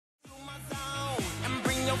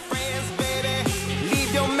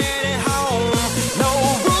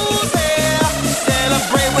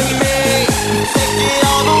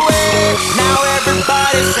Now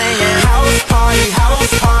everybody's saying house party,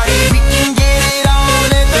 house party. We can get it on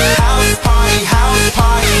at the house party, house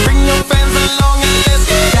party. Bring your friends along and let's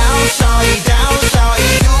get down, shawty, down, shawty.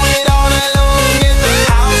 Do it all alone at the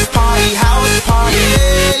house party, house party.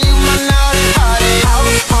 Yeah, you my naughty party.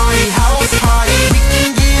 House party, house party. We can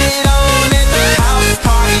get it on at the house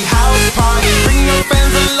party, house party. Bring your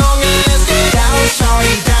friends along and let's get down,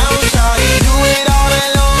 shawty, down, shawty. Do it all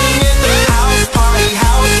alone at the house party,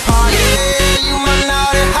 house party. Yeah, you my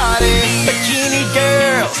naughty hottie. Bikini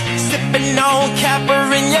girls, sipping on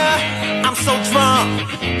Caipirinha. I'm so drunk,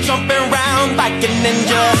 jumping around like a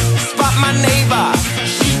ninja. Spot my neighbor,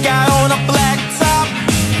 she got on a black top,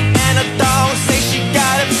 and a dog say she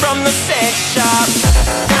got it from the sex shop.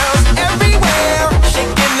 Girls everywhere,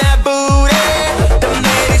 shaking that booty. Them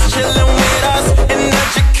ladies chilling with us in the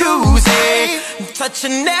jacuzzi,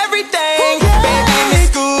 touching everything, baby Miss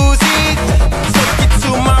Scoozy. Take it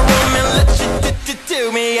to my room and let you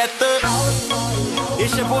do me at the.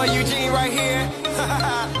 It's your boy Eugene right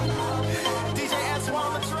here.